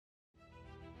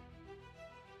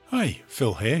Hi,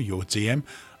 Phil here, your DM.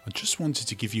 I just wanted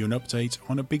to give you an update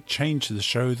on a big change to the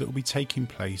show that will be taking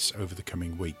place over the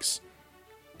coming weeks.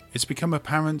 It's become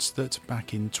apparent that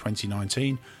back in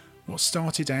 2019, what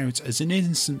started out as an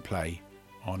innocent play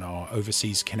on our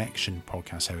Overseas Connection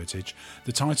podcast heritage,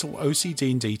 the title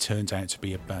OCD&D turned out to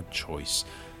be a bad choice.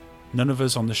 None of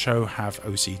us on the show have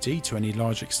OCD to any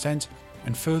large extent,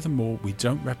 and furthermore, we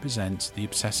don't represent the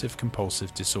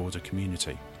obsessive-compulsive disorder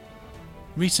community.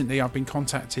 Recently, I've been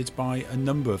contacted by a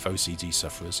number of OCD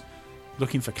sufferers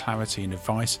looking for clarity and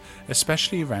advice,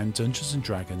 especially around Dungeons &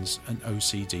 Dragons and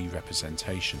OCD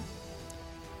representation.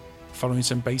 Following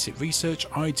some basic research,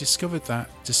 I discovered that,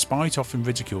 despite often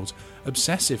ridiculed,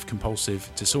 obsessive-compulsive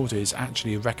disorder is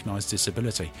actually a recognised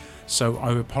disability, so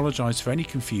I apologise for any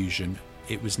confusion.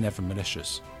 It was never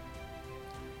malicious.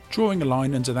 Drawing a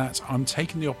line under that, I'm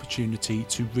taking the opportunity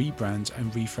to rebrand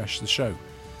and refresh the show.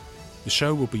 The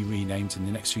show will be renamed in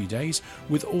the next few days,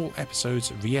 with all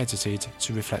episodes re-edited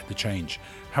to reflect the change.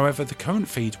 However, the current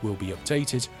feed will be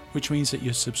updated, which means that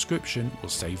your subscription will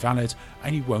stay valid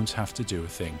and you won't have to do a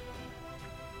thing.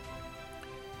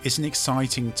 It's an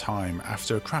exciting time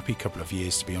after a crappy couple of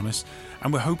years, to be honest,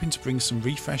 and we're hoping to bring some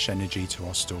refresh energy to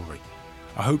our story.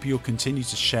 I hope you'll continue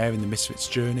to share in the Misfits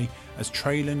journey as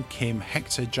Traylon, Kim,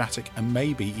 Hector, Jatek and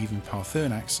maybe even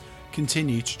Parthernax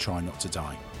continue to try not to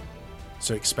die.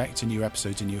 So expect a new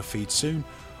episode in your feed soon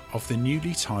of the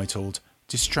newly titled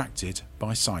Distracted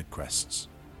by Side Quests.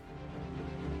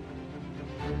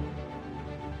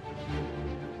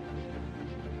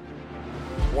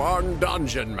 One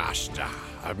dungeon master,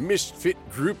 a misfit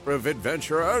group of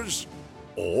adventurers,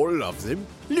 all of them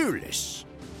clueless.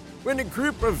 When a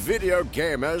group of video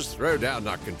gamers throw down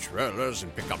their controllers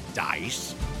and pick up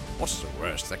dice, what's the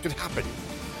worst that could happen?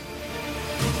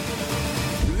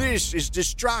 This is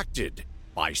Distracted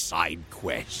by Side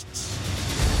Quests.